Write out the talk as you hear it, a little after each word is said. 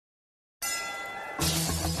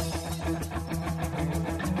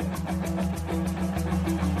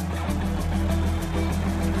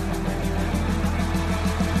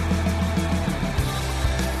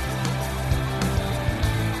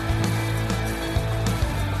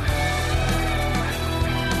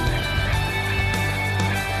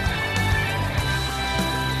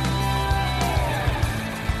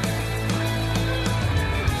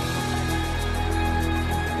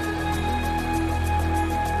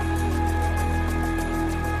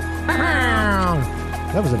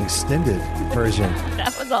That was an extended version.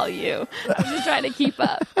 That was all you. I was just trying to keep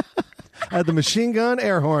up. I had the machine gun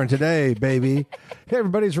air horn today, baby. Hey,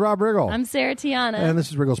 everybody, it's Rob Riggle. I'm Sarah Tiana. And this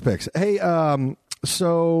is Riggle's Picks. Hey,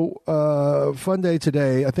 so fun day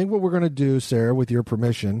today. I think what we're going to do, Sarah, with your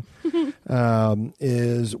permission,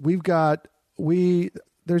 is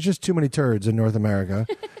there's just too many turds in North America.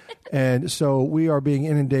 And so we are being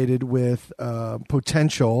inundated with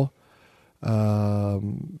potential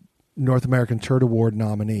North American Turd Award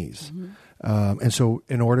nominees. And so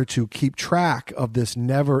in order to keep track of this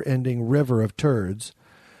never-ending river of turds,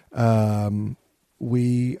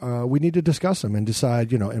 we need to discuss them and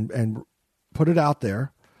decide, and put it out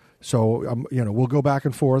there. So, we'll go back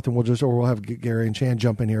and forth, and we'll have Gary and Chan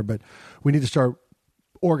jump in here, but we need to start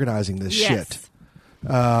organizing this shit.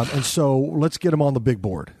 And so let's get them on the big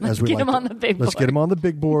board. Let's get them on the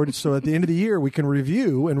big board. So at the end of the year, we can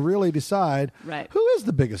review and really decide who is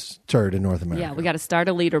the biggest turd in North America. Yeah, we got to start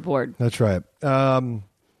a leaderboard. That's right. All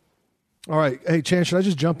right. Hey, Chan, should I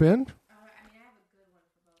just jump in?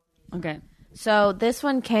 Okay. So this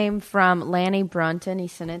one came from Lanny Brunton. He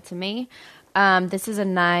sent it to me. This is a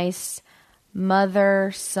nice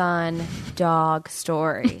mother-son-dog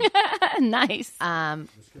story. Nice. This can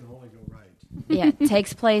only go right. Yeah, it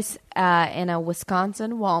takes place in a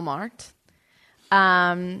Wisconsin Walmart.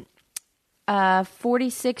 A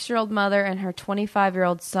 46-year-old mother and her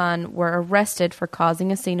 25-year-old son were arrested for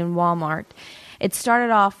causing a scene in Walmart. It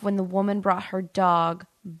started off when the woman brought her dog,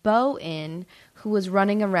 Bo, in, who was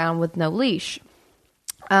running around with no leash,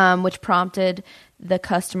 which prompted the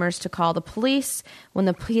customers to call the police. When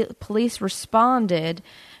the police responded,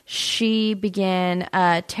 she began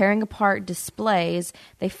tearing apart displays.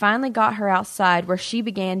 They finally got her outside, where she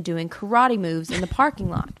began doing karate moves in the parking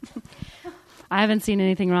lot. I haven't seen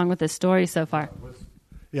anything wrong with this story so far.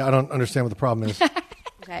 Yeah, I don't understand what the problem is.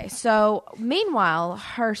 Okay, so meanwhile,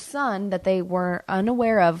 her son, that they were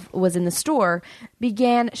unaware of, was in the store,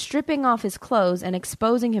 began stripping off his clothes and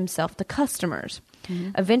exposing himself to customers.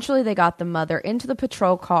 Eventually, they got the mother into the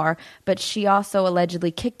patrol car, but she also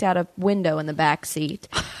allegedly kicked out a window in the back seat.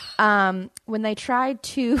 When they tried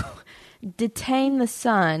to detain the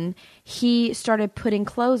son, he started putting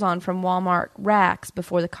clothes on from Walmart racks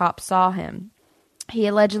before the cops saw him. He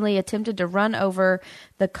allegedly attempted to run over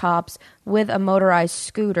the cops with a motorized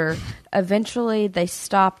scooter. Eventually, they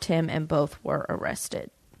stopped him, and both were arrested.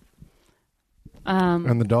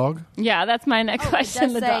 And the dog? Yeah, that's my next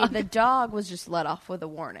question. The dog was just let off with a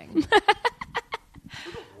warning.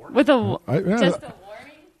 With a just a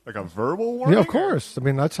warning? Like a verbal warning? Yeah, of course. I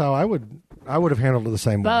mean, that's how I would have handled it the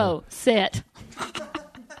same way. Bo, sit.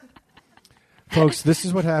 Folks, this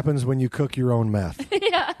is what happens when you cook your own meth.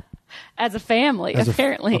 Yeah. As a family,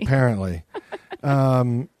 apparently. Apparently.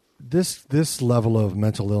 This level of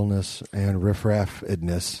mental illness and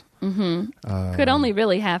riffraffedness could only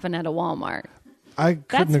really happen at a Walmart. I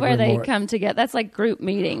couldn't That's where agree they more. come together. That's like group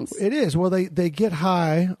meetings. It is. Well, they get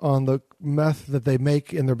high on the meth that they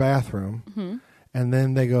make in their bathroom, and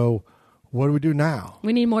then they go, what do we do now?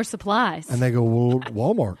 We need more supplies. And they go, well,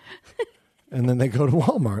 Walmart. And then they go to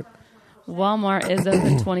Walmart. Walmart is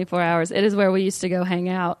open 24 hours. It is where we used to go hang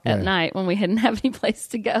out at night when we didn't have any place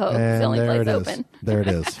to go. And it's the only there place it open. is. There it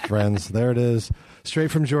is, friends. There it is.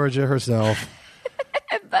 Straight from Georgia herself.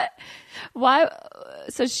 But why?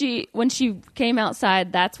 So when she came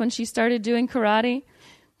outside, that's when she started doing karate?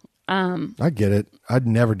 I get it. I'd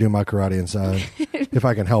never do my karate inside if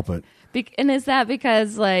I can help it. And is that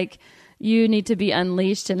because, like, you need to be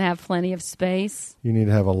unleashed and have plenty of space? You need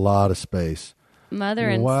to have a lot of space. Mother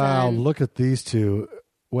and wow, son. look at these two.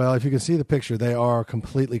 Well, if you can see the picture, they are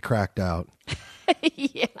completely cracked out.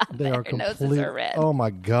 Yeah, they are noses are red. Oh my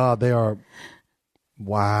God, they are.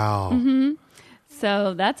 Wow. Mm-hmm.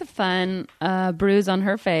 So that's a fun bruise on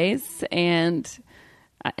her face, and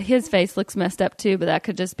his face looks messed up too. But that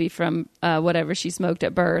could just be from whatever she smoked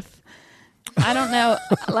at birth. I don't know.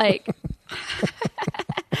 Like,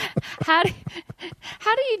 how do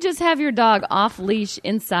you just have your dog off leash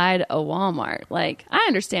inside a Walmart? Like, I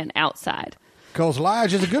understand outside. Because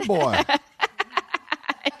Lige is a good boy.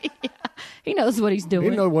 Yeah, he knows what he's doing.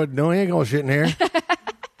 He knows what. No, he ain't gonna shit in here.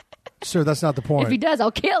 Sir, that's not the point. If he does,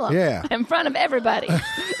 I'll kill him. Yeah. In front of everybody.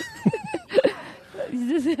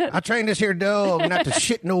 I trained this here dog not to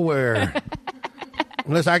shit nowhere.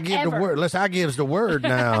 Unless I give the word. Unless I gives the word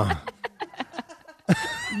now.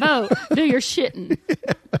 Bo, do your shitting.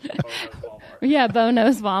 Yeah, Bo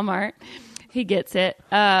knows Walmart. He gets it.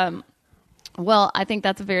 Well, I think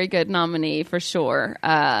that's a very good nominee for sure.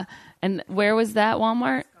 And where was that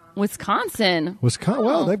Walmart? Wisconsin.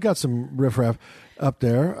 Well, they've got some riffraff up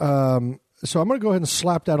there. So I'm going to go ahead and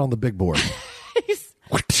slap that on the big board.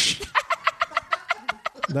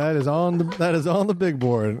 That is on the big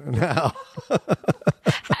board now.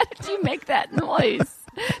 How did you make that noise?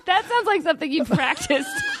 That sounds like something you practiced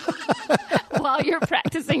while you're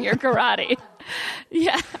practicing your karate.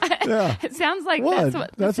 Yeah. It sounds like that's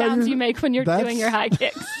what the sounds you make when you're doing your high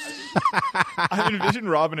kicks. I envision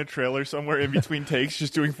Rob in a trailer somewhere in between takes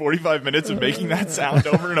just doing 45 minutes of making that sound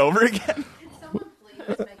over and over again.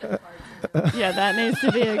 Yeah, that needs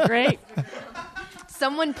to be a great...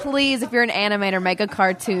 Someone please, if you're an animator, make a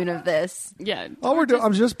cartoon of this. Yeah. All we're doing,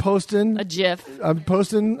 I'm just posting... A GIF. I'm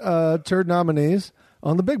posting turd nominees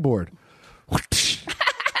on the big board.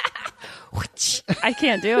 I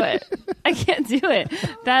can't do it.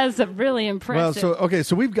 That is really impressive. Well,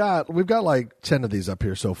 so we've got like 10 of these up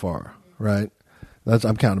here so far, right?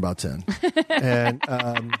 I'm counting about 10,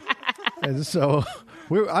 and so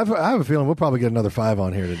I have a feeling we'll probably get another 5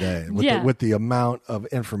 on here today with the amount of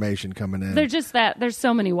information coming in. They're just that there's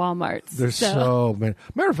so many Walmarts. There's so many.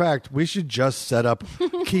 Matter of fact, we should just set up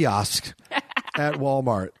kiosks at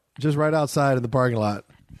Walmart, just right outside of the parking lot.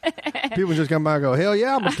 People just come by and go, hell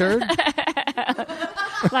yeah, I'm a turd.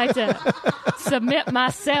 I like to submit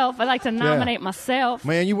myself. I like to nominate myself.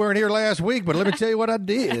 Man, you weren't here last week, but let me tell you what I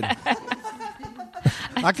did.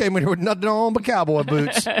 I came in here with nothing on but cowboy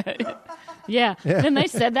boots. Yeah. Then they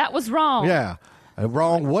said that was wrong. Yeah.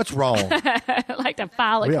 Wrong? What's wrong? I like to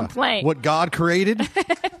file a complaint. What God created?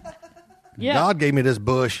 Yeah. God gave me this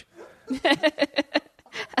bush.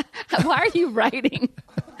 Why are you writing?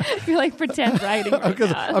 You're like pretend writing.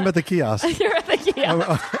 Because I'm at the kiosk. You're at the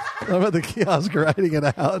kiosk. I'm at the kiosk writing it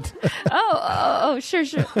out. Oh, sure.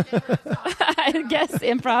 I guess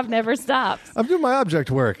improv never stops. I'm doing my object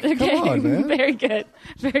work. Okay. Come on, man. Very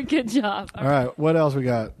good job. All right, what else we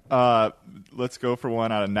got? Let's go for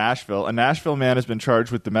one out of Nashville. A Nashville man has been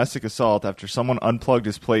charged with domestic assault after someone unplugged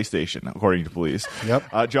his PlayStation, according to police.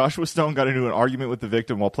 Yep. Joshua Stone got into an argument with the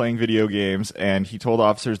victim while playing video games, and he told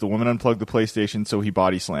officers the woman unplugged the PlayStation, so he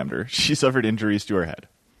body slammed her. She suffered injuries to her head.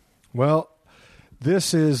 Well, I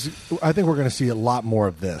think we're going to see a lot more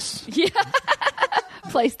of this. Yeah.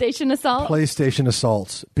 PlayStation assault? PlayStation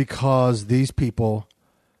assaults, because these people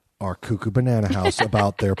are cuckoo banana house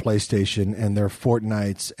about their PlayStation and their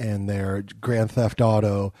Fortnites and their Grand Theft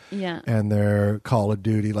Auto and their Call of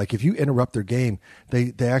Duty. Like, if you interrupt their game,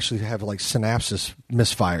 they actually have like synapses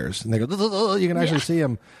misfires, and they go, you can actually see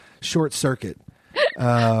them short circuit.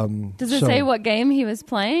 Does it say what game he was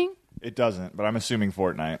playing? It doesn't, but I'm assuming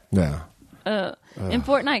Fortnite. Yeah. In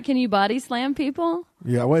Fortnite, can you body slam people?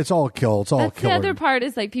 Yeah, well, it's all kill. It's all That's killing. the other part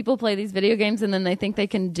is like people play these video games and then they think they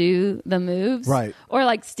can do the moves. Right. Or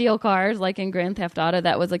like steal cars, like in Grand Theft Auto.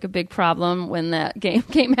 That was like a big problem when that game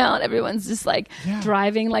came out. Everyone's just like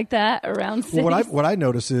driving like that around cities. Well, what I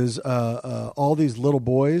notice is all these little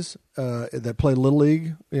boys that play Little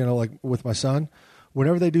League, like with my son,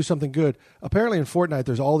 whenever they do something good, apparently in Fortnite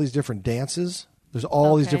there's all these different dances. There's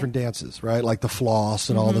all these different dances, right? Like the floss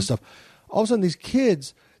and all this stuff. All of a sudden,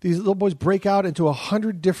 these little boys break out into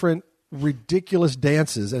 100 different ridiculous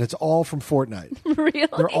dances, and it's all from Fortnite. Really?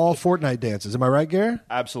 They're all Fortnite dances. Am I right, Gary?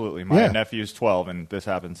 Absolutely. My nephew's 12, and this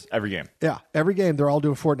happens every game. Yeah, every game they're all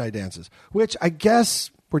doing Fortnite dances, which I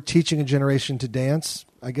guess we're teaching a generation to dance.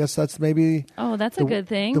 I guess that's maybe that's a good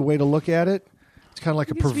thing. The way to look at it. It's kind of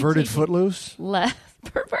like a perverted Footloose.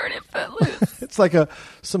 Perverted Footloose. It's like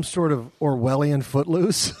some sort of Orwellian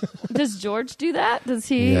Footloose. Does George do that? Does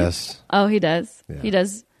he? Yes. Oh, he does. Yeah. He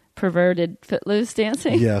does perverted Footloose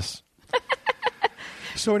dancing. Yes.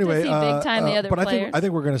 So anyway, big time the other but players. I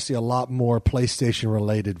think we're going to see a lot more PlayStation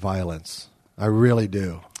related violence. I really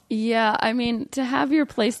do. Yeah, I mean, to have your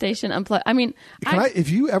PlayStation unplugged. I mean, if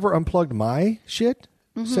you ever unplugged my shit,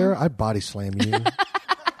 Sarah, I'd body slam you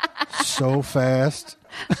so fast.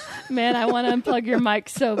 Man, I want to unplug your mic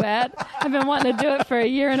so bad. I've been wanting to do it for a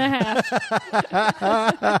year and a half.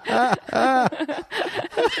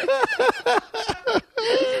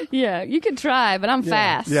 Yeah, you could try, but I'm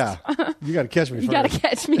fast. Yeah, you got to catch me first. You got to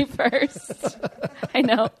catch me first. I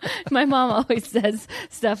know. My mom always says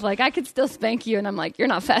stuff like, I could still spank you. And I'm like, you're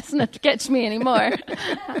not fast enough to catch me anymore.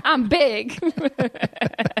 I'm big.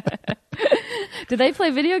 Do they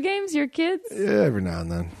play video games, your kids? Yeah, every now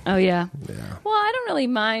and then. Oh, yeah. Yeah. Well, I don't really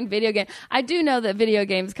mind video games. I do know that video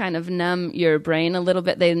games kind of numb your brain a little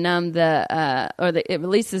bit. They numb it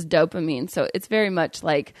releases dopamine. So it's very much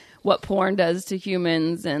like what porn does to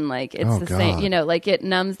humans, and like it's the same, like it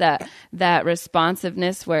numbs that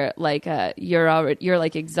responsiveness where like you're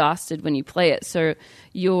like exhausted when you play it. So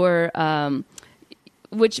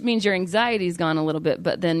which means your anxiety's gone a little bit,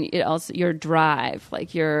 but then it also your drive,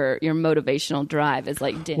 like your motivational drive, is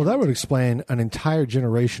like dim. Well, that would explain an entire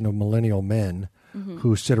generation of millennial men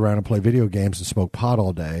who sit around and play video games and smoke pot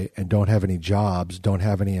all day and don't have any jobs, don't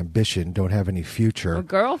have any ambition, don't have any future. Or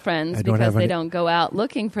girlfriends because they don't go out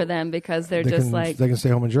looking for them because they're just they can stay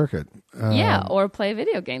home and jerk it. Or play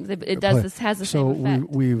video games. It has the same effect. So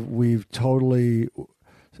we've totally.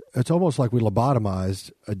 It's almost like we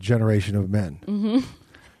lobotomized a generation of men. Mm-hmm.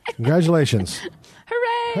 Congratulations.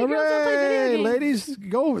 Hooray! Girls don't play video games. Ladies,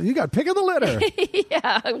 go. You got pick of the litter.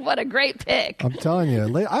 Yeah, what a great pick. I'm telling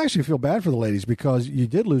you. I actually feel bad for the ladies because you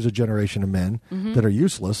did lose a generation of men that are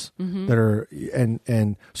useless, that are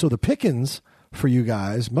and so the pickings for you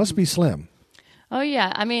guys must be slim. Oh,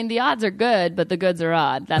 yeah. I mean, the odds are good, but the goods are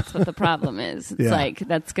odd. That's what the problem is. It's like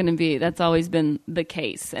that's always been the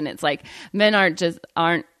case. And it's like men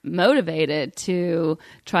aren't motivated to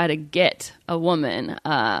try to get a woman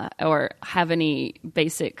or have any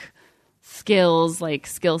basic skills, like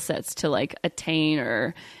skill sets to like attain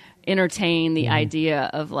or entertain the idea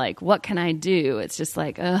of like, what can I do? It's just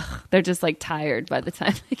like, they're just like tired by the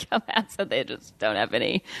time they come out. So they just don't have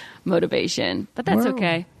any motivation. But that's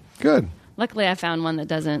okay. Good. Luckily, I found one that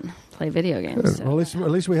doesn't play video games. So. Well,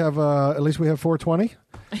 at least we have 420,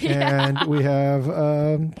 and we have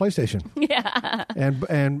PlayStation. Yeah.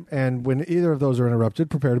 And when either of those are interrupted,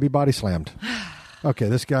 prepare to be body slammed. Okay,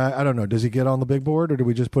 this guy, I don't know. Does he get on the big board, or do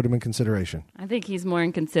we just put him in consideration? I think he's more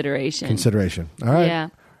in consideration. Consideration. All right. Yeah,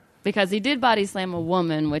 because he did body slam a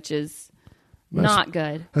woman, which is not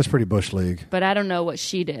good. That's pretty bush league. But I don't know what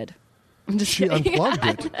she did. She unplugged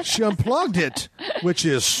it. She unplugged it, which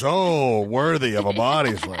is so worthy of a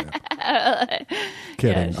body slam.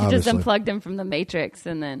 Kidding. Yeah, she just unplugged him from the Matrix,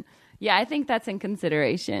 and then I think that's in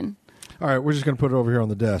consideration. All right, we're just going to put it over here on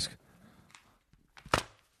the desk.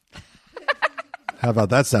 How about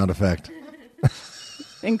that sound effect?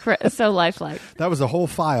 So lifelike. That was a whole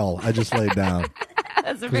file I just laid down.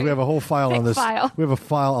 Because we have a whole file on this. File. We have a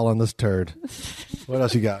file all on this turd. What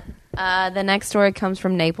else you got? The next story comes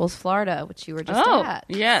from Naples, Florida, which you were just at.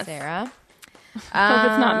 Yes. Sarah. Hope it's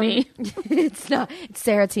not me. It's not. It's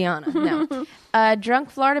Sarah Tiana. No. A drunk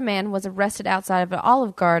Florida man was arrested outside of an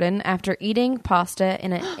Olive Garden after eating pasta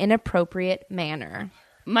in an inappropriate manner.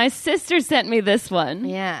 My sister sent me this one.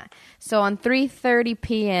 Yeah. So on 3:30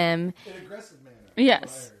 p.m.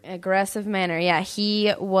 Yes. Aggressive manner. Yeah.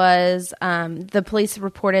 He was, the police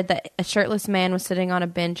reported that a shirtless man was sitting on a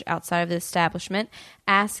bench outside of the establishment,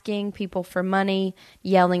 asking people for money,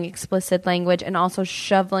 yelling explicit language, and also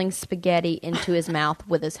shoveling spaghetti into his mouth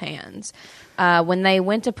with his hands. When they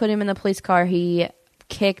went to put him in the police car, he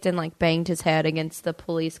kicked and like banged his head against the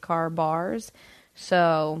police car bars.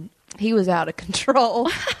 So he was out of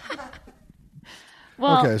control.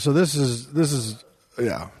 Well, okay. So this is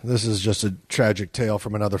just a tragic tale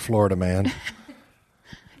from another Florida man.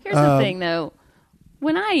 Here's the thing, though.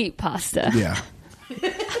 When I eat pasta,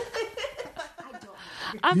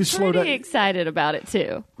 I'm pretty excited about it,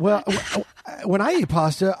 too. Well, when I eat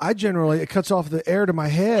pasta, it cuts off the air to my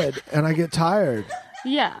head, and I get tired.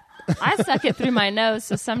 Yeah. I suck it through my nose,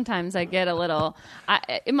 so sometimes I get a little...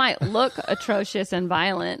 it might look atrocious and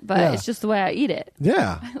violent, but it's just the way I eat it.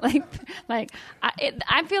 Yeah. I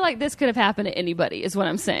feel like this could have happened to anybody, is what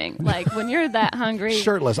I'm saying. Like, when you're that hungry...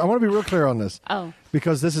 Shirtless. I want to be real clear on this. Oh.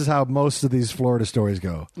 Because this is how most of these Florida stories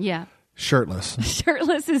go. Yeah. Shirtless.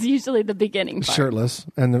 Shirtless is usually the beginning part. Shirtless.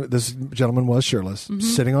 And this gentleman was shirtless,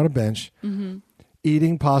 sitting on a bench,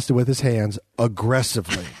 eating pasta with his hands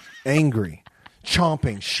aggressively, angry.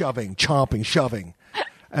 Chomping, shoving.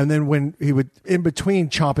 And then when he would, in between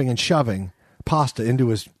chomping and shoving pasta into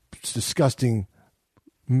his disgusting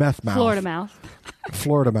meth mouth.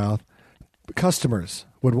 Florida mouth. Customers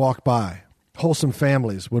would walk by. Wholesome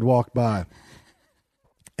families would walk by.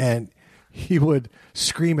 And he would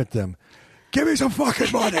scream at them, "Give me some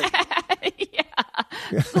fucking money."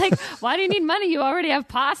 It's like, why do you need money? You already have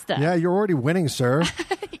pasta. Yeah, you're already winning, sir.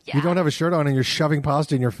 You don't have a shirt on and you're shoving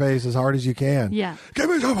pasta in your face as hard as you can. Yeah. Give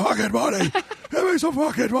me some fucking money. Give me some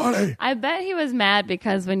fucking money. I bet he was mad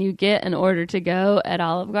because when you get an order to go at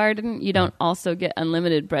Olive Garden, you don't also get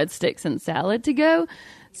unlimited breadsticks and salad to go.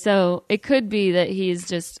 So it could be that he's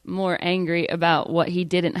just more angry about what he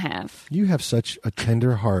didn't have. You have such a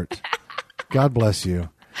tender heart. God bless you.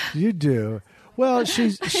 You do. Well,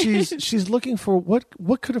 she's looking for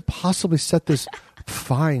what could have possibly set this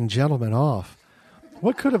fine gentleman off.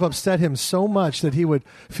 What could have upset him so much that he would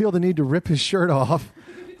feel the need to rip his shirt off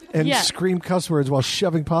and scream cuss words while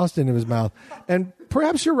shoving pasta into his mouth? And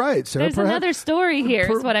perhaps you're right, Sarah. There's another story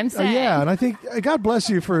here, is what I'm saying. Yeah, and I think God bless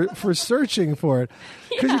you for searching for it,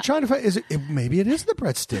 because you're trying to find. Maybe it is the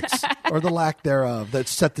breadsticks or the lack thereof that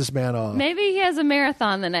set this man off. Maybe he has a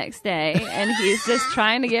marathon the next day, and he's just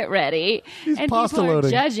trying to get ready, He's and pasta people loading.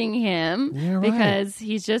 are judging him Right. because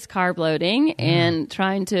he's just carb loading and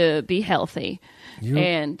trying to be healthy.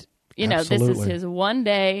 And this is Absolutely. his one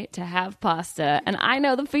day to have pasta, and I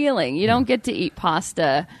know the feeling. You don't get to eat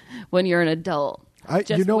pasta when you're an adult. Just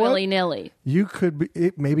you know what? willy-nilly. You could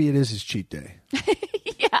be. Maybe it is his cheat day.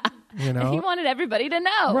 Yeah. You know, And he wanted everybody to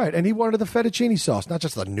know. right? And he wanted the fettuccine sauce, not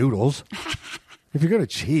just the noodles. If you're going to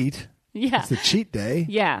cheat, Yeah. it's the cheat day.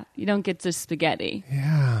 Yeah. You don't get just spaghetti.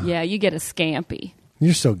 Yeah. Yeah, you get a scampi.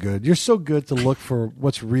 You're so good. You're so good to look for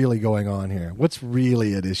what's really going on here. What's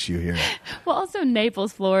really at issue here? Well, also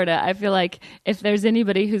Naples, Florida. I feel like if there's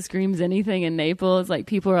anybody who screams anything in Naples, like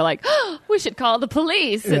people are like, oh, we should call the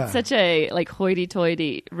police. Yeah. It's such a like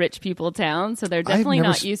hoity-toity rich people town, so they're definitely never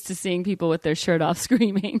not used to seeing people with their shirt off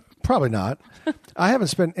screaming. Probably not. I haven't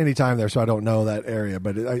spent any time there, so I don't know that area.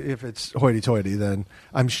 But if it's hoity-toity, then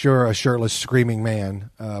I'm sure a shirtless, screaming man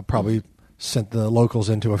probably sent the locals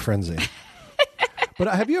into a frenzy. But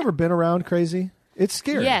have you ever been around crazy? It's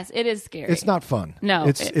scary. Yes, it is scary. It's not fun. No,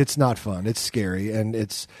 it's not fun. It's scary, and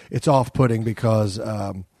it's off-putting because,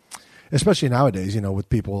 especially nowadays, with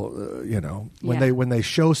people, when they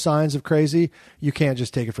show signs of crazy, you can't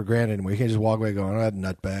just take it for granted anymore. You can't just walk away going, "Oh, that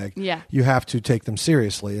nutbag." Yeah. You have to take them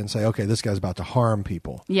seriously and say, "Okay, this guy's about to harm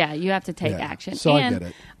people." Yeah, you have to take Yeah. action. So and I get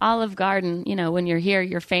it. Olive Garden, when you're here,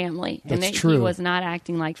 you're family. That's and true. He was not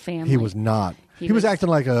acting like family. He was not. He was acting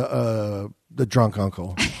like the drunk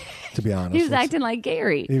uncle, to be honest. He was acting like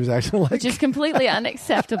Gary, He was acting like which is completely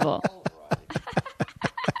unacceptable.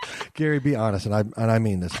 Gary. Be honest, and I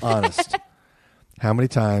mean this. Honest. How many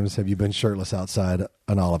times have you been shirtless outside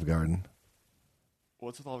an Olive Garden?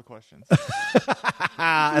 What's with all the questions?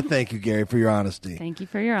 Thank you, Gary, for your honesty. Thank you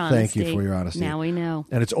for your honesty. Thank you for your honesty. Now we know.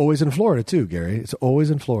 And it's always in Florida too, Gary. It's always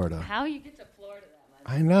in Florida. How you get to Florida that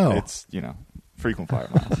much? I know. It's frequent flyer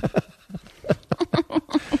miles.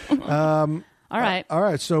 All right. All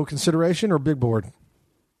right. So consideration or big board?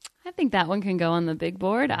 I think that one can go on the big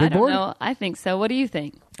board. I Big don't board? know. I think so. What do you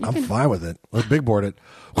think? I'm fine with it. Let's big board it.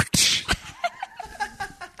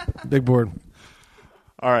 Big board.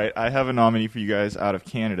 All right, I have a nominee for you guys out of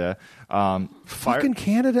Canada. Fucking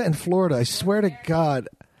Canada and Florida. I swear to God.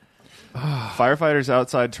 Firefighters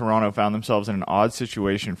outside Toronto found themselves in an odd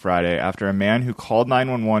situation Friday after a man who called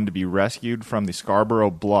 911 to be rescued from the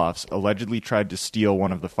Scarborough Bluffs allegedly tried to steal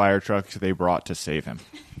one of the fire trucks they brought to save him.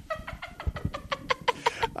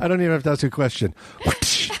 I don't even have to ask a question.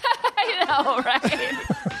 I know,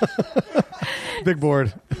 right? Big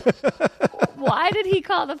board. Why did he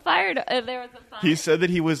call the fire? There was a fire. He said that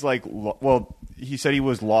he was he said he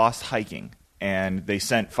was lost hiking, and they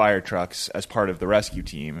sent fire trucks as part of the rescue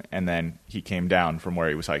team, and then he came down from where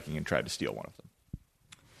he was hiking and tried to steal one of them.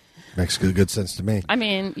 Makes good sense to me. I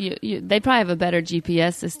mean, they probably have a better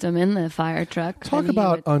GPS system in the fire truck. Talk than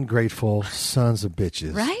about you would- ungrateful sons of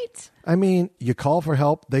bitches. right? I mean, you call for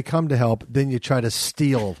help, they come to help, then you try to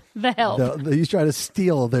steal. The help. You try to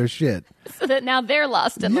steal their shit. So that now they're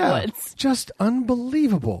lost in the woods. Just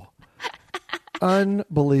unbelievable.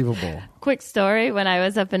 Unbelievable. Quick story. When I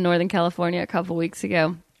was up in Northern California a couple weeks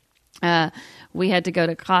ago, we had to go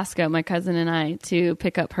to Costco, my cousin and I, to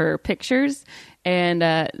pick up her pictures.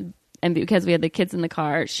 And because we had the kids in the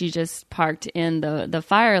car, she just parked in the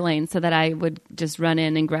fire lane so that I would just run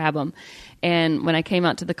in and grab them. And when I came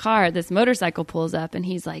out to the car, this motorcycle pulls up, and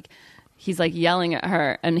he's like yelling at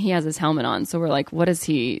her, and he has his helmet on. So we're like, what is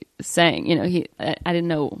he saying? We didn't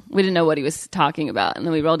know what he was talking about. And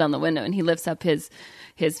then we roll down the window, and he lifts up his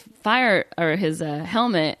fire or his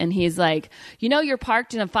helmet, and he's like, you're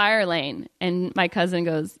parked in a fire lane. And my cousin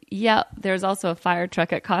goes, yeah, there's also a fire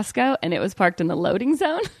truck at Costco, and it was parked in the loading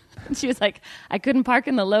zone. And she was like, I couldn't park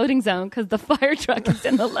in the loading zone because the fire truck is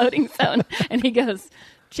in the loading zone. And he goes,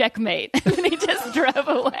 checkmate. And then he just drove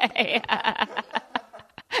away.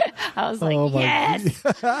 I was like,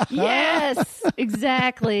 yes,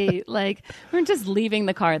 exactly. Like, we're just leaving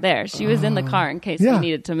the car there. She was in the car in case we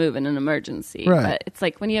needed to move in an emergency. Right. But it's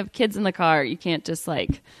like when you have kids in the car, you can't just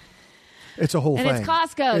It's a whole and thing. it's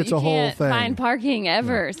Costco. It's you a whole can't thing. find parking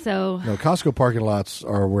ever. So No, Costco parking lots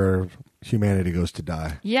are where humanity goes to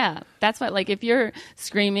die. yeah, that's what, if you're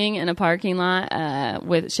screaming in a parking lot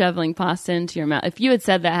with shoveling pasta into your mouth, if you had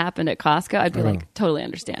said that happened at Costco, I'd be like, totally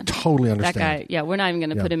understand. Totally understand. That guy, we're not even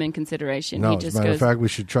going to put him in consideration. No, He as just a matter goes, of fact, we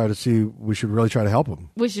should really try to help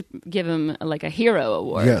him. we should give him a hero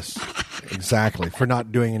award. Yes, exactly. For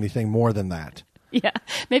not doing anything more than that. Yeah.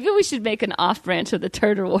 Maybe we should make an off branch of the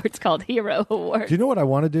Turd Awards called Hero Award. Do you know what I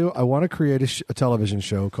want to do? I want to create a television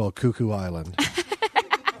show called Cuckoo Island,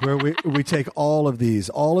 where we take all of these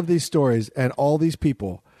stories and all these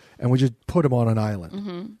people, and we just put them on an island.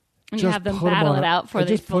 Mm-hmm. And you have them battle it out for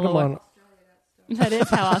they put them on. That is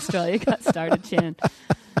how Australia got started, Chan.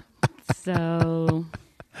 So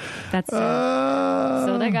that's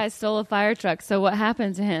so that guy stole a fire truck. So what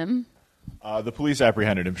happened to him? The police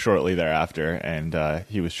apprehended him shortly thereafter, and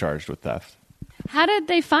he was charged with theft. How did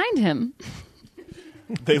they find him?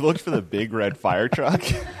 They looked for the big red fire truck.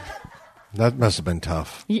 That must have been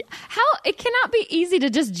tough. Yeah. How it cannot be easy to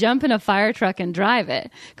just jump in a fire truck and drive it,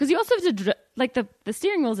 because you also have to the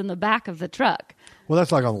steering wheel's in the back of the truck. Well,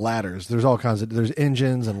 that's like on ladders. There's all kinds of there's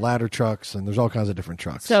engines and ladder trucks, and there's all kinds of different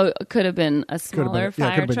trucks. So it could have been a smaller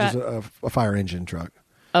fire could have been truck. just a fire engine truck.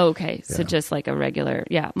 Okay, so just like a regular.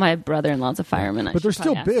 Yeah, my brother-in-law's a fireman. But they're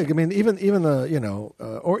still big. I mean, even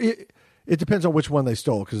the or it depends on which one they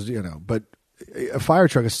stole, because but a fire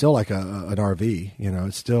truck is still like an RV.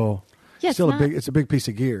 It's still. Yeah, it's a big piece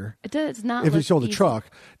of gear. It does not. If you sold the truck,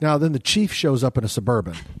 now then the chief shows up in a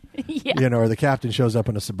Suburban, or the captain shows up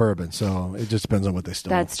in a Suburban. So it just depends on what they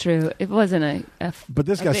stole. That's true. It wasn't But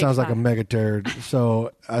this guy sounds like a mega turd,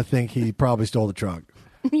 so I think he probably stole the truck.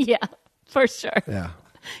 Yeah, for sure. Yeah,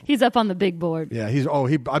 he's up on the big board. Yeah,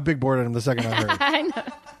 I big boarded him the second I heard. I know.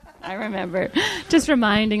 I remember. Just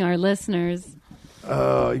reminding our listeners. You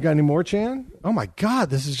got any more, Chan? Oh my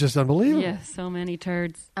God, this is just unbelievable. Yeah, so many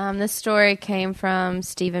turds. This story came from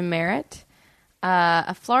Stephen Merritt.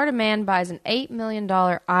 A Florida man buys an $8 million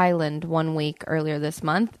island 1 week earlier this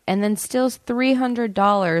month and then steals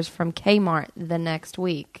 $300 from Kmart the next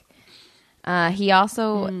week. He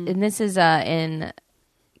also, and this is in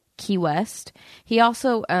Key West, he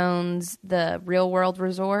also owns the Real World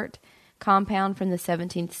Resort compound from the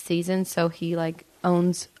 17th season, so he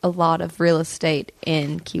owns a lot of real estate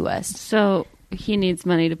in Key West. So he needs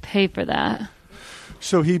money to pay for that.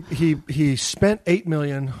 So he spent $8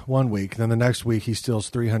 million 1 week, then the next week he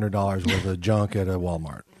steals $300 worth of junk at a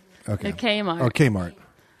Walmart. Okay. At Kmart. Or Kmart.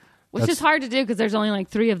 Which is hard to do because there's only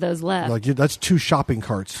 3 of those left. That's 2 shopping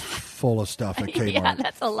carts full of stuff at Kmart. Yeah,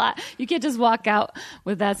 that's a lot. You can't just walk out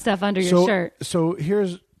with that stuff under your shirt. So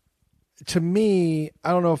to me,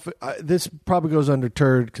 I don't know if this probably goes under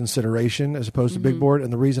turd consideration as opposed to big board.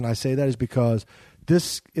 And the reason I say that is because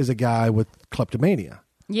this is a guy with kleptomania.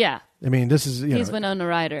 Yeah. I mean, this is, he's Winona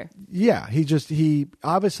Ryder. Yeah. He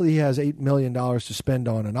obviously has $8 million to spend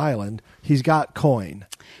on an island. He's got coin.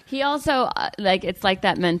 He also, it's like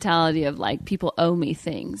that mentality of people owe me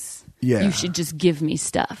things. Yeah. You should just give me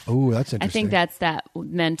stuff. Oh, that's interesting. I think that's that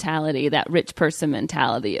mentality, that rich person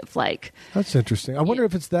mentality of That's interesting. I wonder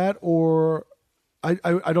if it's that, or I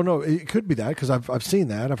don't know. It could be that because I've seen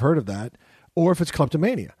that. I've heard of that. Or if it's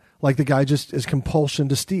kleptomania. Like the guy just is compulsion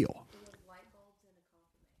to steal.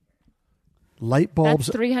 Light bulbs.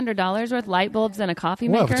 That's $300 worth light bulbs and a coffee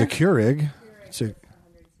maker? Well, if it's a Keurig,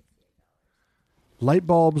 light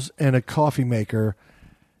bulbs and a coffee maker.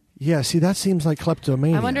 Yeah, see, that seems like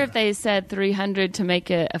kleptomania. I wonder if they said $300 to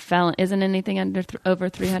make it a felon. Isn't anything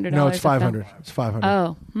over $300? No, it's $500. It's $500.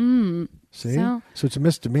 Oh, See, so it's a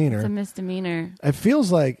misdemeanor. It's a misdemeanor. It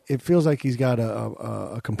feels like he's got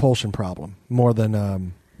a compulsion problem more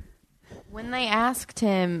than. When they asked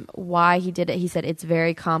him why he did it, he said it's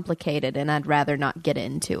very complicated, and I'd rather not get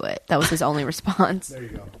into it. That was his only response. There you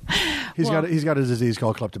go. He's got a disease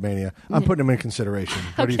called kleptomania. I'm putting him in consideration.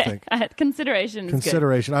 What do you think? Consideration.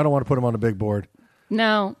 Consideration. I don't want to put him on the big board.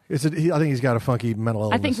 No. I think he's got a funky mental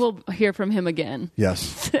illness. I think we'll hear from him again.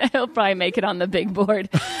 Yes. He'll probably make it on the big board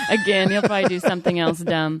again. He'll probably do something else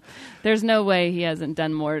dumb. There's no way he hasn't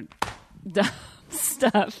done more dumb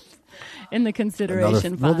stuff in the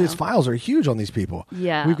consideration file. Well, these files are huge on these people.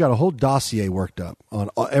 Yeah. We've got a whole dossier worked up on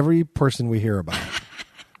every person we hear about.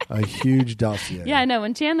 A huge dossier. Yeah, I know.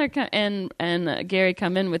 When Chandler and Gary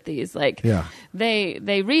come in with these,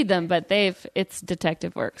 they read them, but it's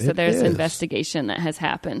detective work. So there's investigation that has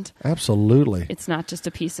happened. Absolutely. It's not just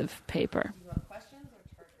a piece of paper.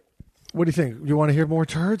 What do you think? You want to hear more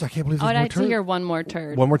turds? I can't believe there's more turds. I'd like to hear one more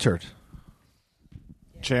turd. One more turd.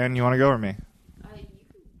 Chan, you want to go or me?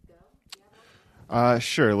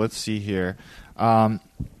 Sure. Let's see here.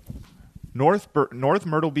 North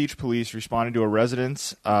Myrtle Beach police responded to a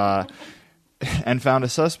residence and found a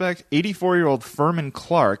suspect, 84-year-old Furman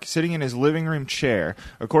Clark, sitting in his living room chair.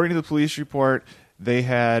 According to the police report, they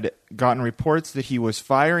had gotten reports that he was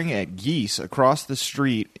firing at geese across the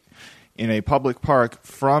street in a public park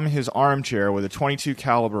from his armchair with a .22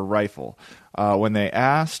 caliber rifle. When they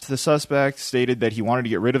asked, the suspect stated that he wanted to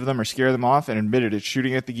get rid of them or scare them off and admitted to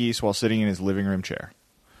shooting at the geese while sitting in his living room chair.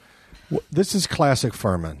 Well, this is classic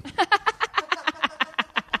Furman.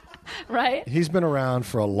 Right? He's been around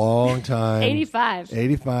for a long time. 85.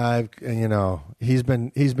 85, and he's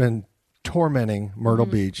been tormenting Myrtle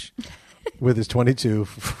Beach with his 22,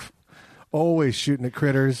 always shooting at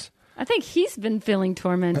critters. I think he's been feeling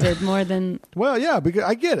tormented more than... Well, yeah, because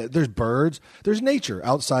I get it. There's birds. There's nature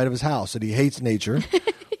outside of his house, and he hates nature.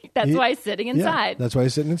 That's why he's sitting inside. Yeah, that's why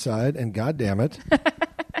he's sitting inside, and God damn it,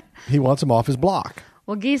 he wants him off his block.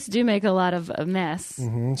 Well, geese do make a lot of a mess.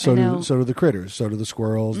 Mm-hmm. So do the critters. So do the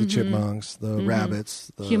squirrels, the chipmunks, the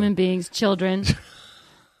rabbits. The... Human beings, children.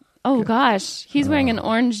 Oh, gosh. He's wearing an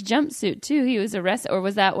orange jumpsuit, too. He was arrested. Or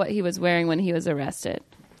was that what he was wearing when he was arrested?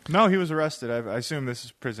 No, he was arrested. I assume this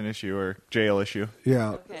is prison issue or jail issue.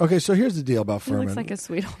 Yeah. Okay, so here's the deal about Furman. He looks like a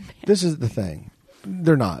sweet old man. This is the thing.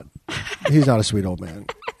 They're not. He's not a sweet old man.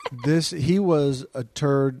 He was a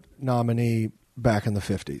turd nominee back in the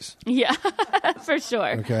 50s. Yeah, for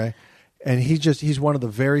sure. Okay. And he's one of the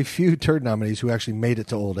very few turd nominees who actually made it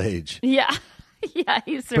to old age. Yeah. Yeah,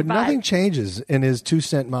 he survived. But nothing changes in his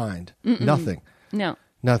 2-cent mind. Nothing. No.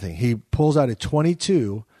 Nothing. He pulls out a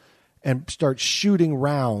 22 and starts shooting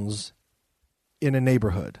rounds in a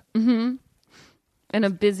neighborhood. Mm-hmm. In a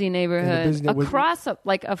busy neighborhood. Across,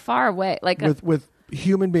 a far away. With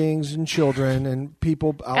human beings and children and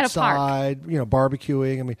people outside,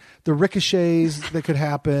 barbecuing. I mean, the ricochets that could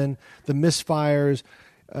happen, the misfires.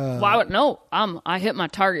 I hit my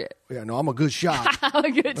target. Yeah, no, I'm a good shot. I'm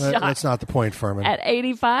a good shot. That's not the point, Furman. At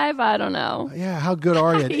 85, I don't know. Yeah, how good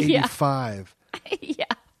are you at 85? Yeah.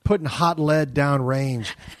 Putting hot lead down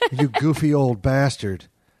range, you goofy old bastard.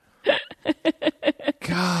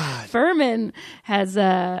 God. Furman has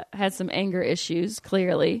some anger issues,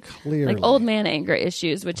 clearly. Like old man anger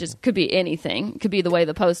issues, which could be anything. It could be the way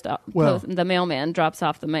the mailman drops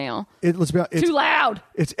off the mail. Let's be honest, too loud.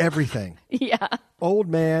 It's everything. Yeah. Old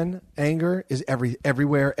man anger is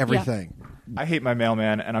everywhere, everything. Yeah. I hate my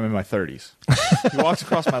mailman, and I'm in my 30s. He walks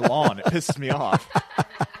across my lawn. It pisses me off.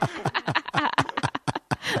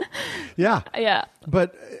 Yeah. Yeah.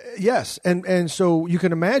 But yes, and so you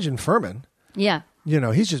can imagine Furman. Yeah.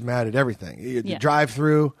 He's just mad at everything. You drive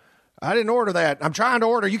through. I didn't order that. I'm trying to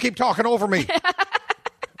order. You keep talking over me.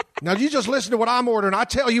 Now you just listen to what I'm ordering. I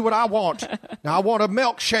tell you what I want. Now I want a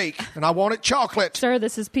milkshake and I want it chocolate. Sir,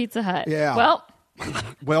 this is Pizza Hut. Yeah.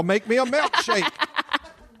 Well, make me a milkshake.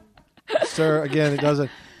 Sir, again, it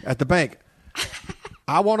doesn't. At the bank.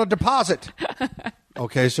 I want a deposit.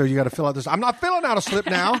 Okay, so you got to fill out this. I'm not filling out a slip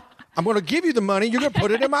now. I'm going to give you the money. You're going to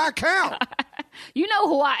put it in my account. You know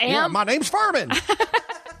who I am. Yeah, my name's Furman.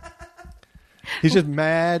 He's just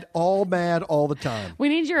mad all the time. We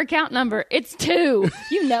need your account number. It's 2.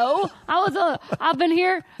 I've been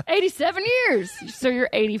here 87 years. So you're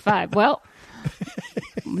 85. Well,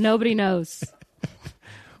 nobody knows.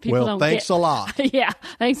 Thanks a lot. Yeah,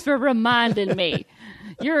 thanks for reminding me.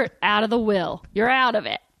 You're out of the will. You're out of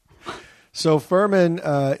it. So Furman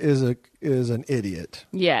is an idiot.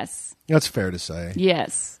 Yes. That's fair to say.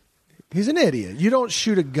 Yes. He's an idiot. You don't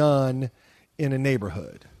shoot a gun in a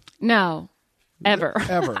neighborhood. No. Ever.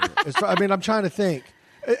 Ever. I'm trying to think.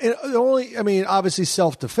 Obviously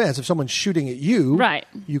self-defense. If someone's shooting at you, right,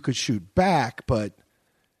 you could shoot back, but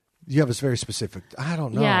you have a very specific, I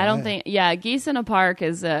don't know. Yeah, I don't think, geese in a park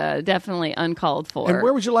is definitely uncalled for. And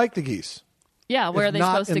where would you like the geese? Yeah, where are they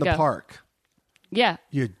supposed to go? Not in the park. Yeah.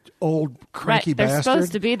 You old cranky they're bastard. They're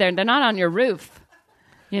supposed to be there. They're not on your roof.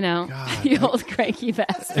 God, you old cranky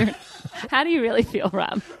bastard. How do you really feel,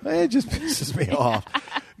 Rob? It just pisses me off.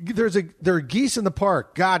 There are geese in the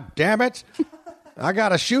park. God damn it. I got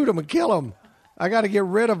to shoot them and kill them. I got to get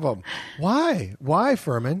rid of them. Why? Why,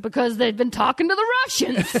 Furman? Because they've been talking to the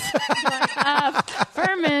Russians.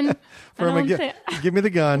 Furman, give me the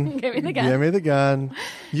gun. Give me the gun. Give me the gun.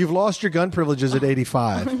 You've lost your gun privileges at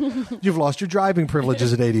 85. You've lost your driving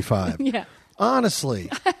privileges at 85. Yeah. Honestly.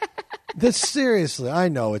 Seriously, I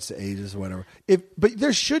know it's the ages, whatever. But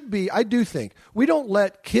there should be, I do think, we don't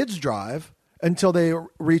let kids drive until they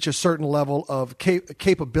reach a certain level of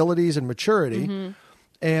capabilities and maturity. Mm-hmm.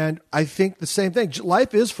 And I think the same thing.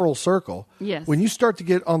 Life is full circle. Yes. When you start to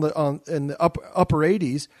get in the upper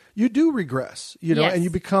 80s, you do regress, yes, and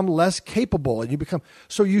you become less capable, and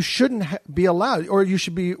so you shouldn't be allowed, or you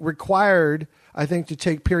should be required, I think, to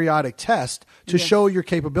take periodic tests to yes, show your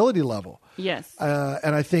capability level. Yes.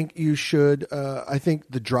 And I think you should. I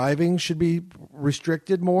think the driving should be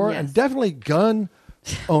restricted more, yes, and definitely gun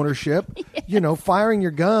ownership. Yes. Firing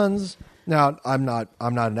your guns. Now, I'm not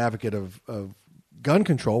an advocate of gun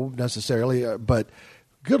control necessarily, but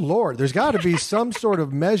Good Lord. There's got to be some sort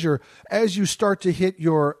of measure as you start to hit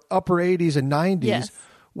your upper 80s and 90s Yes.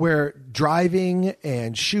 where driving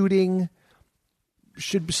and shooting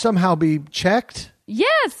should somehow be checked.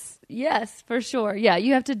 Yes, for sure. Yeah,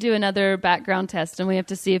 you have to do another background test, and we have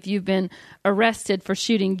to see if you've been arrested for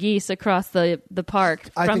shooting geese across the park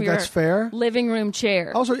I from think your that's fair. living room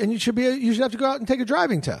chair. Also, and you should have to go out and take a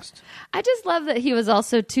driving test. I just love that he was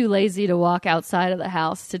also too lazy to walk outside of the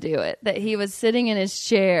house to do it. That he was sitting in his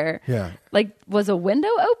chair. Yeah. Like, was a window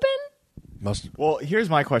open? Well, here's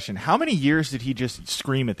my question. How many years did he just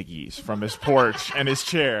scream at the geese from his porch and his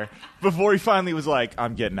chair before he finally was like,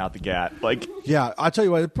 I'm getting out the gat? Like, Yeah, I'll tell you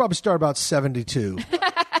what, it probably started about 72.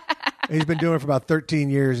 He's been doing it for about 13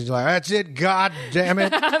 years. He's like, that's it, God damn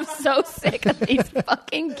it. I'm so sick of these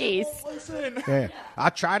fucking geese. listen. Yeah, I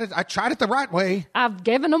tried it the right way. I've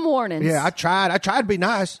given them warnings. Yeah, I tried to be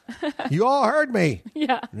nice. You all heard me.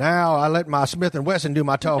 Yeah. Now I let my Smith & Wesson do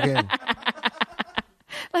my talking.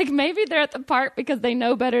 Like, maybe they're at the park because they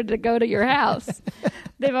know better to go to your house.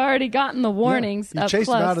 They've already gotten the warnings You up chased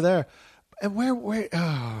close. them out of there. And where,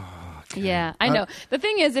 oh, okay. Yeah, I know. The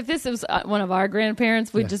thing is, if this was one of our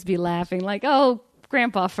grandparents, we'd just be laughing like, oh,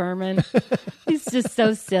 Grandpa Furman. He's just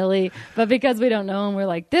so silly. But because we don't know him, we're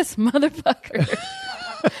like, this motherfucker.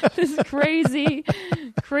 This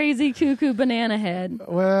crazy cuckoo banana head.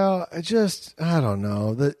 Well, I don't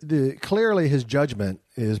know. Clearly his judgment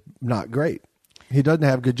is not great. He doesn't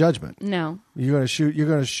have good judgment. No. You're going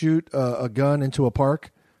to shoot a gun into a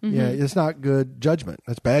park? Mm-hmm. Yeah, it's not good judgment.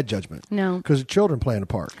 That's bad judgment. No. Because children play in a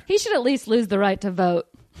park. He should at least lose the right to vote,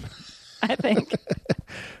 I think.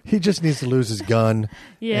 He just needs to lose his gun and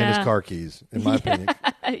Yeah. his car keys, in my opinion.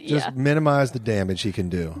 Just minimize the damage he can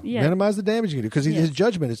do. Yeah. Minimize the damage he can do because his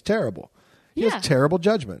judgment is terrible. He has terrible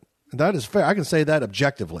judgment. That is fair. I can say that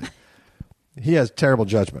objectively. He has terrible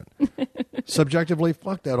judgment. Subjectively,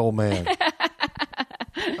 fuck that old man.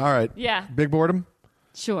 All right. Yeah. Big boredom?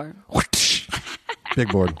 Sure. Big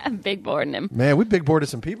board. I'm big boarding him. Man, we big boarded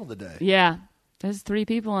some people today. Yeah. There's 3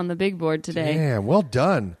 people on the big board today. Damn, well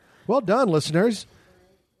done. Well done, listeners.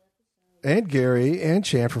 And Gary and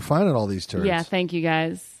Chan for finding all these turds. Yeah, thank you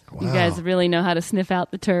guys. You Wow. guys really know how to sniff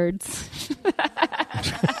out the turds.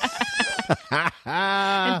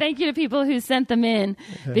 And thank you to people who sent them in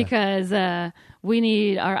because we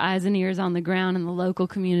need our eyes and ears on the ground in the local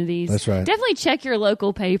communities. That's right. Definitely check your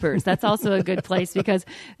local papers. That's also a good place because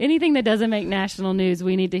anything that doesn't make national news,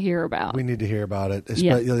 we need to hear about. We need to hear about it.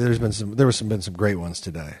 Yeah. There was been some great ones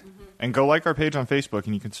today. And go like our page on Facebook,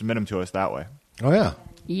 and you can submit them to us that way. Oh yeah.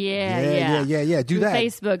 Yeah. Do Through that.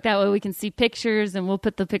 Facebook. That way we can see pictures, and we'll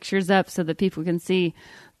put the pictures up so that people can see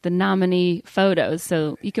the nominee photos.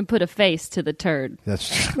 So you can put a face to the turd.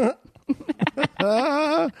 That's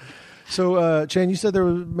So, Chan, you said there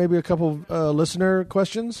was maybe a couple listener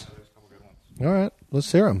questions. All right,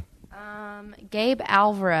 let's hear them. Gabe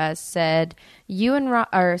Alvarez said, "You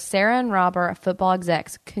and Sarah and Rob are football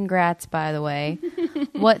execs. Congrats, by the way.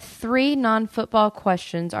 What 3 non-football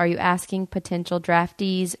questions are you asking potential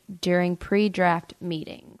draftees during pre-draft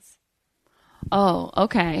meetings?" Oh,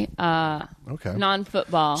 okay. Okay.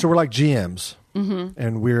 Non-football. So we're like GMs,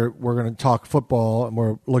 and we're going to talk football, and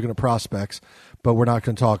we're looking at prospects, but we're not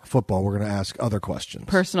going to talk football. We're going to ask other questions.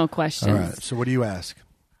 Personal questions. All right. So what do you ask?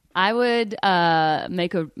 I would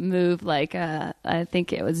make a move like I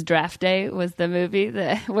think it was Draft Day was the movie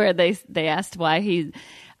where they asked why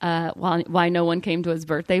why no one came to his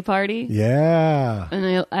birthday party. Yeah. And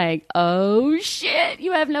they're like, oh shit,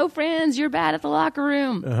 you have no friends. You're bad at the locker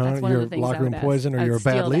room. That's one You're of the things locker I would room ask. poison, or I would you're a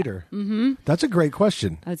bad steal that. leader. Mm-hmm. That's a great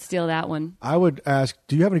question. I would steal that one. I would ask,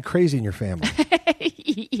 do you have any crazy in your family?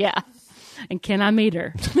 Yeah. And can I meet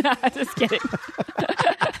her? Just kidding.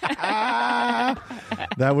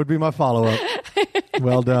 That would be my follow-up.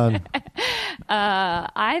 Well done.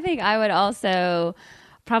 I think I would also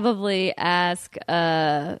probably ask,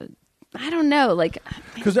 I don't know, like,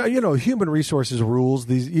 Because human resources rules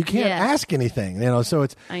these. You can't Yes. ask anything. So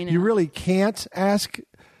it's I know. you really can't ask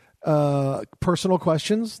personal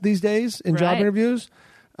questions these days in job Right. interviews.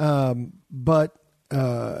 But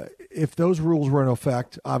if those rules were in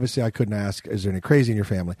effect, obviously I couldn't ask, "Is there any crazy in your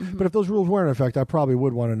family?" Mm-hmm. But if those rules weren't in effect, I probably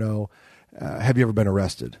would want to know, "Have you ever been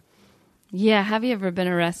arrested?" yeah, have you ever been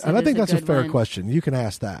arrested? And I is think that's a good fair one. question. You can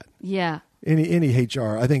ask that. Yeah. Any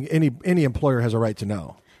HR, I think any employer has a right to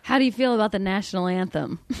know. How do you feel about the national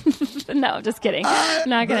anthem? No, I'm just kidding. I'm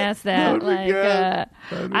not going to ask that.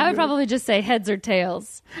 I would probably just say heads or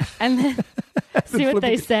tails, and then see what flip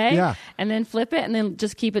they it. say, Yeah. and then flip it, and then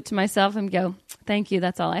just keep it to myself and go, "Thank you.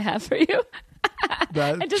 That's all I have for you."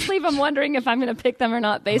 And just leave them wondering if I'm going to pick them or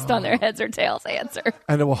not based on their heads or tails answer.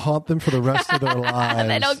 And it will haunt them for the rest of their lives.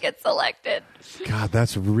 They don't get selected. God,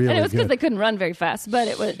 that's really And it was because good. they couldn't run very fast, but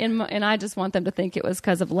it was, and I just want them to think it was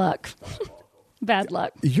because of luck. Bad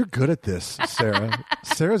luck. You're good at this, Sarah.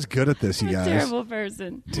 Sarah's good at this, you I'm a guys. terrible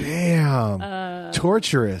person. Damn.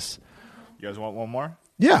 Torturous. You guys want one more?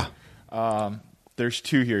 Yeah. There's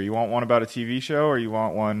two here. You want one about a TV show, or you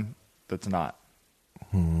want one that's not?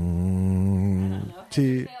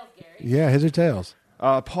 Yeah, heads or tails.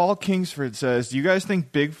 Paul Kingsford says, do you guys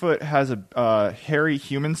think Bigfoot has a hairy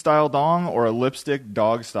human-style dong or a lipstick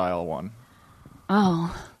dog-style one?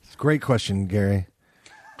 Oh. Great question, Gary.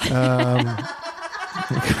 What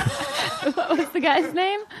was the guy's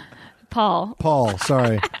name? Paul. Paul,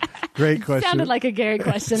 sorry. Great question. Sounded like a Gary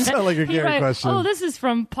question. Sounded like a Gary question. Oh, this is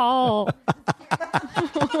from Paul.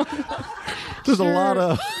 There's a lot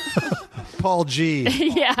of Paul G.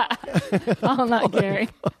 Yeah. Paul, not Gary.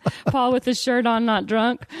 Paul with his shirt on, not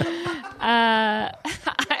drunk. I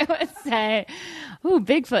would say,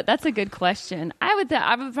 Bigfoot. That's a good question. I would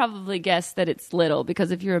probably guess that it's little,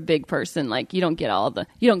 because if you're a big person, like you don't get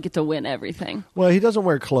to win everything. Well, he doesn't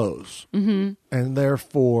wear clothes. Mm-hmm. And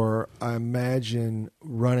therefore, I imagine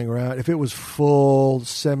running around, if it was full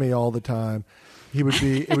semi all the time, it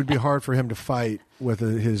would be hard for him to fight with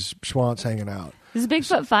his schwanz hanging out. Does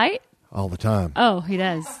Bigfoot fight? All the time. Oh, he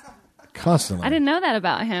does. Constantly. I didn't know that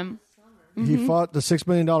about him. He fought the $6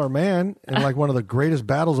 million man in like one of the greatest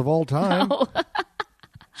battles of all time. No.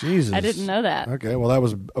 Jesus. I didn't know that. Okay, well, that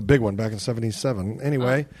was a big one back in 1977.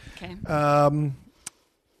 Anyway. Okay.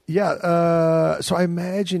 So I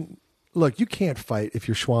imagine, look, you can't fight if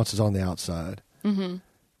your schwanz is on the outside. Mm-hmm.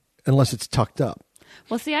 Unless it's tucked up.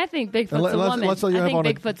 Well, see, I think Bigfoot's a woman. I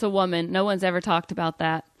think Bigfoot's a woman. No one's ever talked about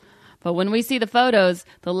that. But when we see the photos,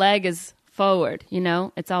 the leg is forward,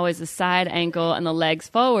 It's always the side ankle and the leg's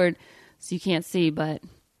forward, so you can't see, but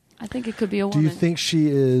I think it could be a woman. Do you think she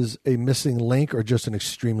is a missing link or just an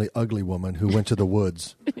extremely ugly woman who went to the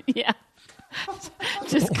woods? Yeah.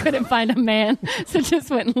 Just couldn't find a man, so just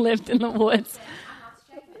went and lived in the woods.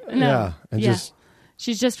 No. Yeah.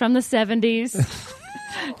 She's just from the 70s.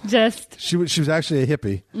 She was actually a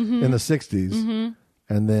hippie in the 60s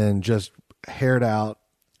and then just haired out.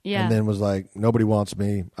 Yeah. And then was like, nobody wants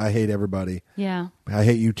me. I hate everybody. Yeah. I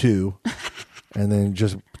hate you too. And then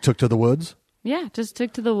just took to the woods. Yeah, just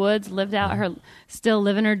took to the woods, lived out still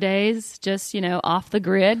living her days, just, off the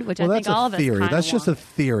grid, which I think all of us theory. kind That's of just want. a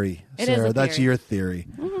theory, It Sarah. is a That's theory. your theory.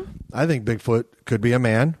 Mm-hmm. I think Bigfoot could be a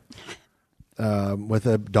man with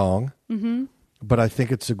a dong, but I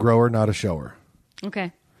think it's a grower, not a shower.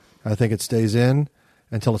 Okay. I think it stays in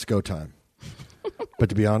until it's go time. But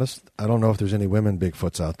to be honest, I don't know if there's any women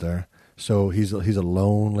Bigfoots out there. So he's a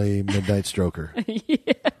lonely midnight stroker.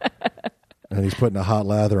 Yeah. And he's putting a hot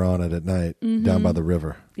lather on it at night down by the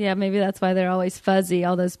river. Yeah, maybe that's why they're always fuzzy,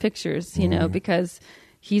 all those pictures, because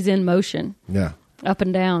he's in motion. Yeah. Up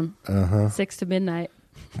and down. 6 to midnight.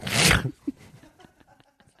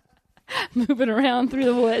 Moving around through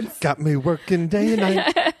the woods. Got me working day and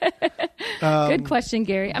night. Good question,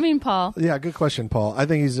 Gary. Paul. Yeah, good question, Paul. I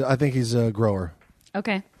think he's a grower.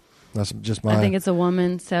 Okay. That's just my. I think it's a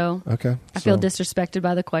woman, so okay. I feel disrespected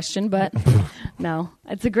by the question, but no,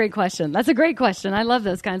 it's a great question. That's a great question. I love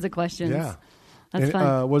those kinds of questions. Yeah, that's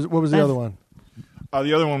fun. What was the other one?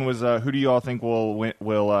 The other one was who do you all think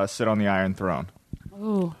will sit on the Iron Throne?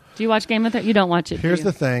 Ooh, do you watch Game of Thrones? You don't watch it. Here's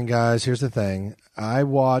the thing, guys. Here's the thing. I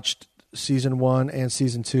watched season 1 and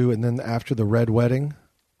season 2, and then after the Red Wedding,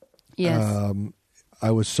 yes,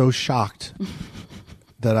 I was so shocked.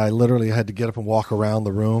 That I literally had to get up and walk around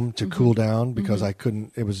the room to cool down because I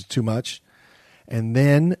couldn't, it was too much. And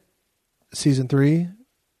then season 3,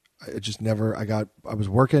 I was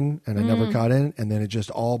working and I never got in, and then it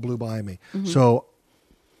just all blew by me. So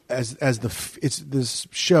this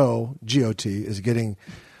show, GOT, is getting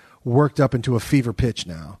worked up into a fever pitch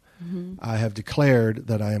now. I have declared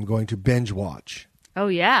that I am going to binge watch. Oh,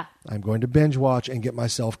 yeah. I'm going to binge watch and get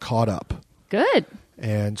myself caught up. Good.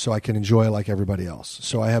 And so I can enjoy like everybody else.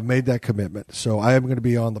 So I have made that commitment. So I am going to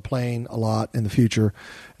be on the plane a lot in the future,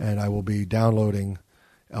 and I will be downloading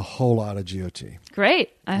a whole lot of GOT. Great.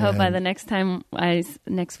 I hope by the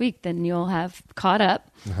next week, then you'll have caught up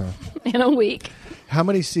in a week. How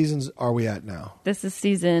many seasons are we at now? This is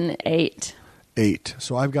season 8. 8.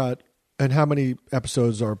 So I've got, and how many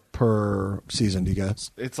episodes are per season, do you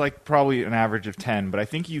guess? It's like probably an average of 10, but I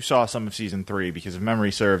think you saw some of season 3 because if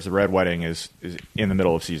memory serves, the Red Wedding is in the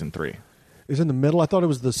middle of season 3. Is in the middle? I thought it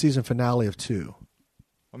was the season finale of 2.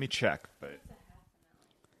 Let me check. But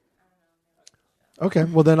Okay,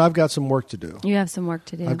 well then I've got some work to do. You have some work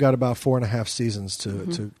to do. I've got about 4.5 seasons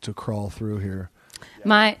to crawl through here.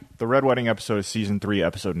 The Red Wedding episode is season 3,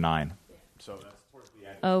 episode 9. So that's towards the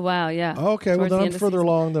end. Oh wow, yeah. Okay, well then I'm further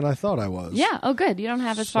along than I thought I was. Yeah. Oh, good. You don't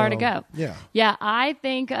have as far to go. Yeah. Yeah. I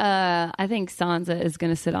think Sansa is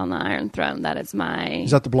going to sit on the Iron Throne. That is my.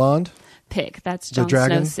 Is that the blonde? Pick. That's Jon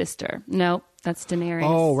dragon? Snow's sister. Nope, that's Daenerys.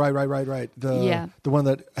 Oh, right. The one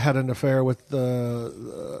that had an affair with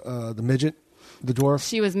the midget, the dwarf.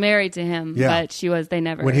 She was married to him, Yeah. but they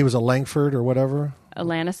never. When he was a Langford or whatever. A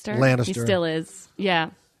Lannister. Lannister. He still is.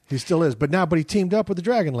 Yeah. He still is, but he teamed up with the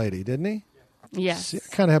dragon lady, didn't he? Yes. See,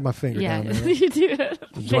 I kind of have my finger down there. you do.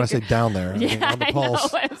 When I say down there, Yeah, I mean on the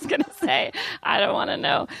pulse. I know. I was going to say, I don't want to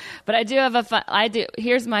know. But I do have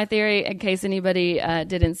here's my theory in case anybody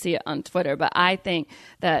didn't see it on Twitter. But I think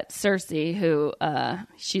that Cersei, who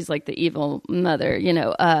she's like the evil mother,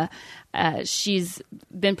 she's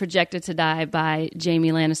been projected to die by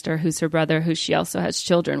Jaime Lannister, who's her brother, who she also has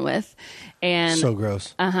children with. And So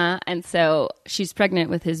gross. And so she's pregnant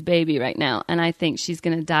with his baby right now. And I think she's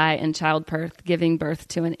going to die in childbirth, giving birth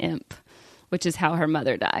to an imp, which is how her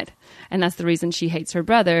mother died. And that's the reason she hates her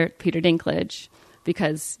brother, Peter Dinklage,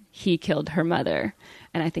 because he killed her mother.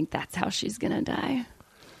 And I think that's how she's going to die.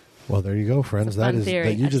 Well, there you go, friends. That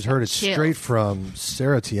You just heard it straight from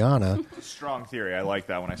Sarah Tiana. Strong theory. I like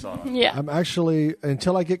that when I saw it. Yeah. I'm actually,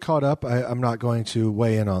 until I get caught up, I'm not going to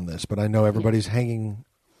weigh in on this, but I know everybody's hanging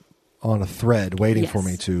on a thread waiting for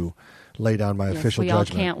me to lay down my official judgment.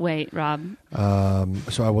 We all can't wait, Rob.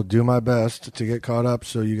 So I will do my best to get caught up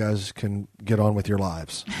so you guys can get on with your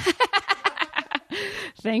lives.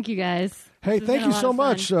 Thank you, guys. Hey, thank you so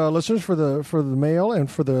much, listeners, for the mail and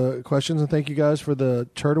for the questions, and thank you guys for the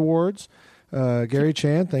Turd Awards. Gary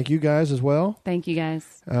Chan, thank you guys as well. Thank you,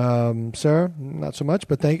 guys. Sarah, not so much,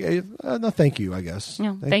 but thank you, I guess.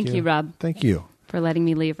 No, thank you, Rob. Thank you for letting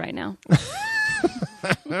me leave right now.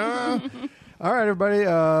 All right, everybody.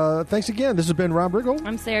 Thanks again. This has been Rob Riggle.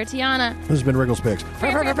 I'm Sarah Tiana. This has been Riggle's Picks.